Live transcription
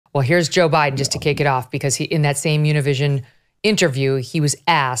Well, here's Joe Biden just to kick it off, because he, in that same Univision interview, he was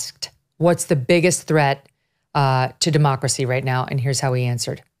asked, what's the biggest threat to democracy right now? And here's how he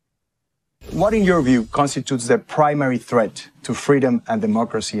answered. What, in your view, constitutes the primary threat to freedom and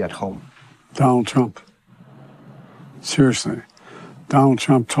democracy at home? Donald Trump. Seriously. Donald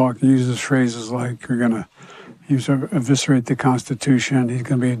Trump uses phrases like, you're going to eviscerate the Constitution, he's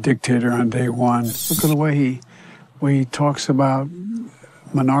going to be a dictator on day one. Look at the way he talks about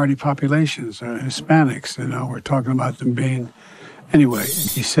minority populations, Hispanics, we're talking about them being... Anyway,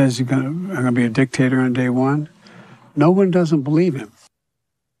 he says I'm going to be a dictator on day one. No one doesn't believe him.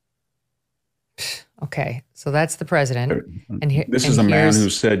 Okay, so that's the president. This is a man who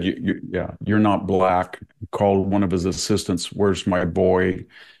said, you're not black. He called one of his assistants, where's my boy?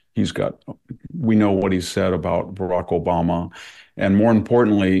 We know what he said about Barack Obama. And more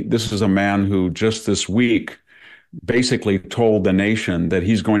importantly, this is a man who just this week basically told the nation that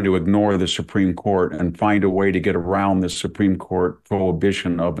he's going to ignore the Supreme Court and find a way to get around the Supreme Court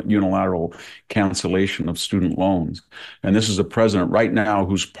prohibition of unilateral cancellation of student loans. And this is a president right now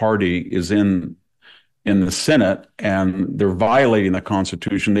whose party is in the Senate, and they're violating the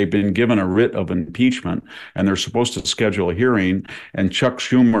Constitution. They've been given a writ of impeachment, and they're supposed to schedule a hearing. And Chuck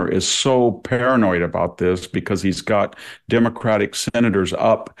Schumer is so paranoid about this because he's got Democratic senators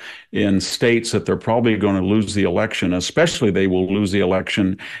up in states that they're probably going to lose the election, especially they will lose the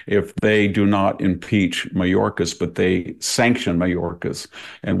election if they do not impeach Mayorkas, but they sanction Mayorkas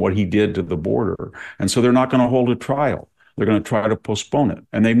and what he did to the border. And so they're not going to hold a trial. They're going to try to postpone it.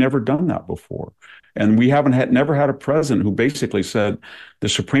 And they've never done that before. And we never had a president who basically said, the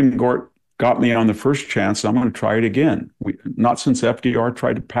Supreme Court got me on the first chance, I'm going to try it again. Not since FDR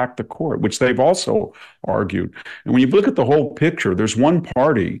tried to pack the court, which they've also argued. And when you look at the whole picture, there's one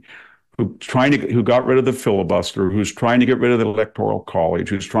party who got rid of the filibuster, who's trying to get rid of the Electoral College,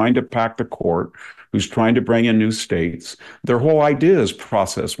 who's trying to pack the court, who's trying to bring in new states. Their whole idea is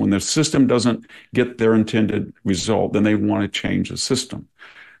process. When the system doesn't get their intended result, then they want to change the system.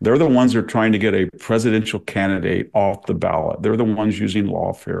 They're the ones that are trying to get a presidential candidate off the ballot. They're the ones using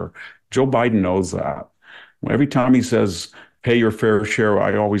lawfare. Joe Biden knows that. Every time he says, pay your fair share,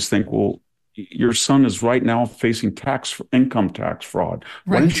 I always think, well, your son is right now facing income tax fraud.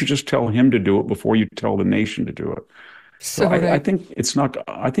 Right. Why don't you just tell him to do it before you tell the nation to do it? So I think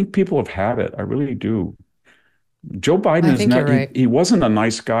I think people have had it. I really do. Joe Biden is not, right. He wasn't a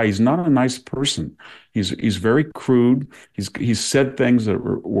nice guy. He's not a nice person. He's very crude. He's said things that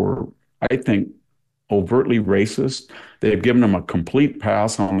were, I think, overtly racist. They've given him a complete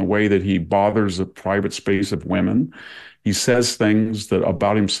pass on the way that he bothers the private space of women. He says things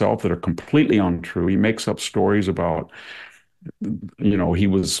about himself that are completely untrue. He makes up stories about, he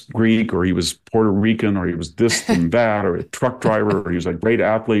was Greek, or he was Puerto Rican, or he was this and that, or a truck driver, or he was a great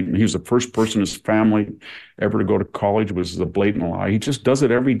athlete, and he was the first person in his family ever to go to college, was a blatant lie. He just does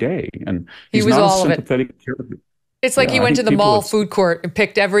it every day, and he's not a sympathetic character. It's like he went to the mall food court and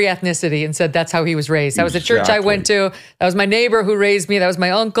picked every ethnicity and said that's how he was raised. That was the church I went to. That was my neighbor who raised me. That was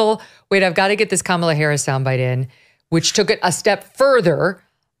my uncle. Wait, I've got to get this Kamala Harris soundbite in, which took it a step further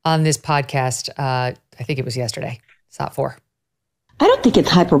on this podcast. I think it was yesterday. It's not 4. I don't think it's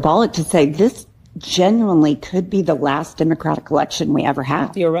hyperbolic to say this genuinely could be the last Democratic election we ever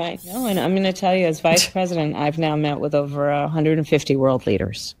have. You're right. No, and I'm going to tell you, as vice president, I've now met with over 150 world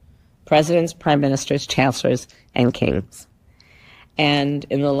leaders, presidents, prime ministers, chancellors, and kings. And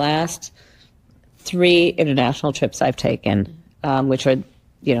in the last 3 international trips I've taken, which are,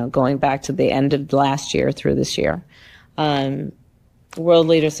 going back to the end of last year through this year, world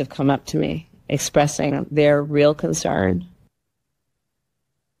leaders have come up to me expressing their real concern.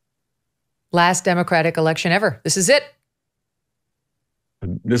 Last Democratic election ever. This is it.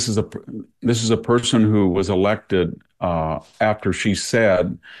 This is a person who was elected after she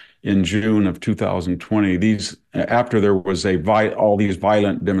said in June of 2020, after there was all these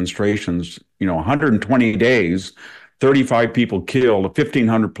violent demonstrations, 120 days, 35 people killed,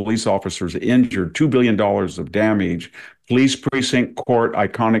 1,500 police officers injured, $2 billion of damage, police precinct, court,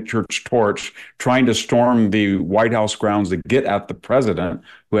 iconic church torch, trying to storm the White House grounds to get at the president,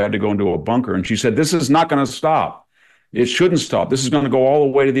 who had to go into a bunker. And she said, this is not going to stop. It shouldn't stop. This is going to go all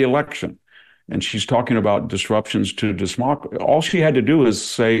the way to the election. And she's talking about disruptions to democracy. All she had to do is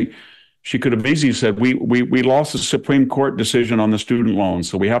say, she could have easily said, we lost the Supreme Court decision on the student loans,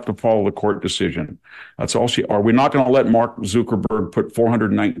 so we have to follow the court decision. That's all or we're not going to let Mark Zuckerberg put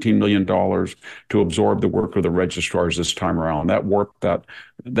 $419 million to absorb the work of the registrars this time around.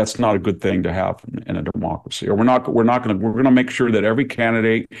 That's not a good thing to have in a democracy. Or we're going to make sure that every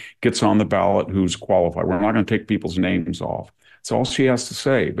candidate gets on the ballot who's qualified. We're not going to take people's names off. It's all she has to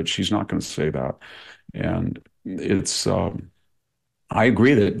say, but she's not going to say that. And it's, I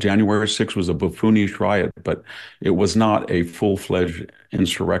agree that January 6th was a buffoonish riot, but it was not a full-fledged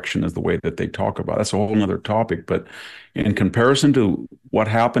insurrection as the way that they talk about. That's a whole other topic. But in comparison to what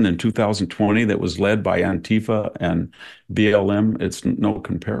happened in 2020 that was led by Antifa and BLM, it's no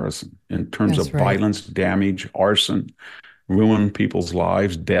comparison in terms of violence, damage, arson, ruin people's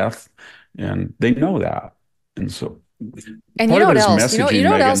lives, death. And they know that. And so and you know what else? You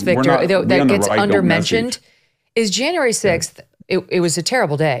know what else, Victor, that gets undermentioned is January 6th. It was a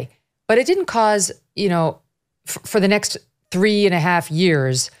terrible day, but it didn't cause, for the next 3.5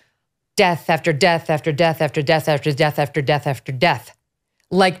 years, death after death after death after death after death after death after death,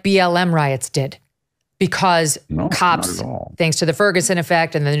 like BLM riots did. Because cops, thanks to the Ferguson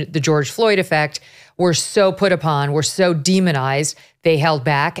effect and the George Floyd effect, were so put upon, were so demonized, they held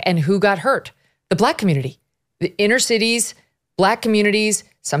back. And who got hurt? The Black community. The inner cities, Black communities,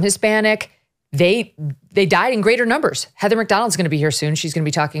 some Hispanic, they died in greater numbers. Heather McDonald's going to be here soon. She's going to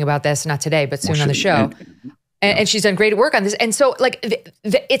be talking about this, not today, but soon on the show. And she's done great work on this. And so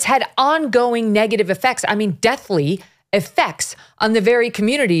it's had ongoing negative effects. I mean, deathly effects on the very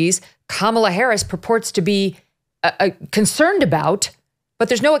communities Kamala Harris purports to be concerned about, but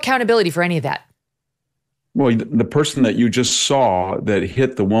there's no accountability for any of that. Well, the person that you just saw that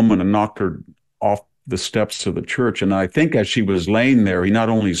hit the woman and knocked her off the steps of the church. And I think as she was laying there, he not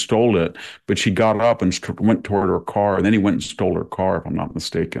only stole it, but she got up and went toward her car. And then he went and stole her car, if I'm not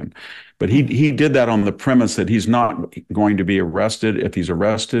mistaken. But he did that on the premise that he's not going to be arrested. If he's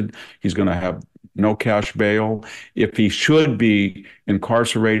arrested, he's going to have no cash bail. If he should be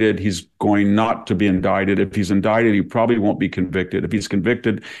incarcerated, he's going not to be indicted. If he's indicted, he probably won't be convicted. If he's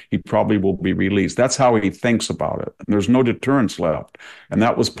convicted, he probably will be released. That's how he thinks about it. There's no deterrence left. And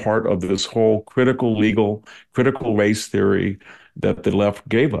that was part of this whole critical race theory that the left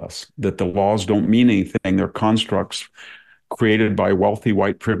gave us, that the laws don't mean anything. They're constructs created by wealthy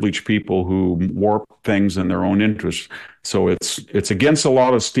white privileged people who warp things in their own interests. So it's against a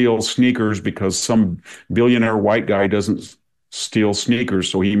lot of steal sneakers because some billionaire white guy doesn't steal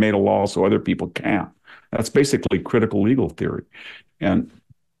sneakers, so he made a law so other people can't. That's basically critical legal theory. And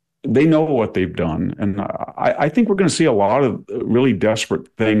they know what they've done. And I think we're going to see a lot of really desperate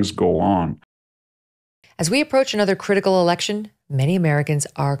things go on. As we approach another critical election, many Americans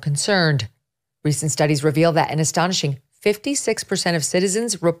are concerned. Recent studies reveal that an astonishing 56% of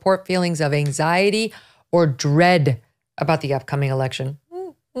citizens report feelings of anxiety or dread about the upcoming election.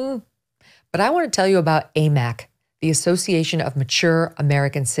 But I want to tell you about AMAC, the Association of Mature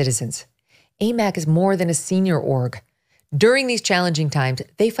American Citizens. AMAC is more than a senior org. During these challenging times,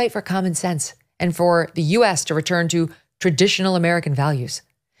 they fight for common sense and for the U.S. to return to traditional American values.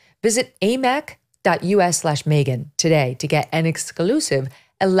 Visit amac.us/Megyn today to get an exclusive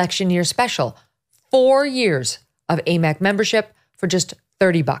election year special, 4 years of AMAC membership for just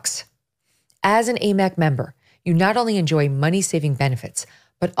 $30. As an AMAC member, you not only enjoy money-saving benefits,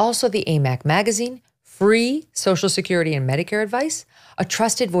 but also the AMAC magazine, free Social Security and Medicare advice, a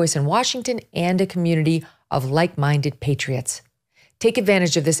trusted voice in Washington, and a community of like-minded patriots. Take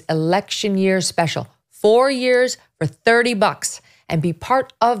advantage of this election year special, 4 years for $30, and be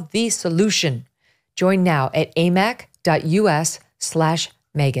part of the solution. Join now at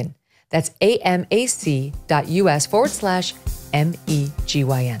amac.us/Megyn. That's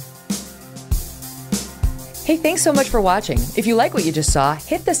amac.us/MEGYN. Hey, thanks so much for watching. If you like what you just saw,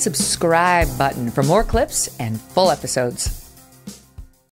 hit the subscribe button for more clips and full episodes.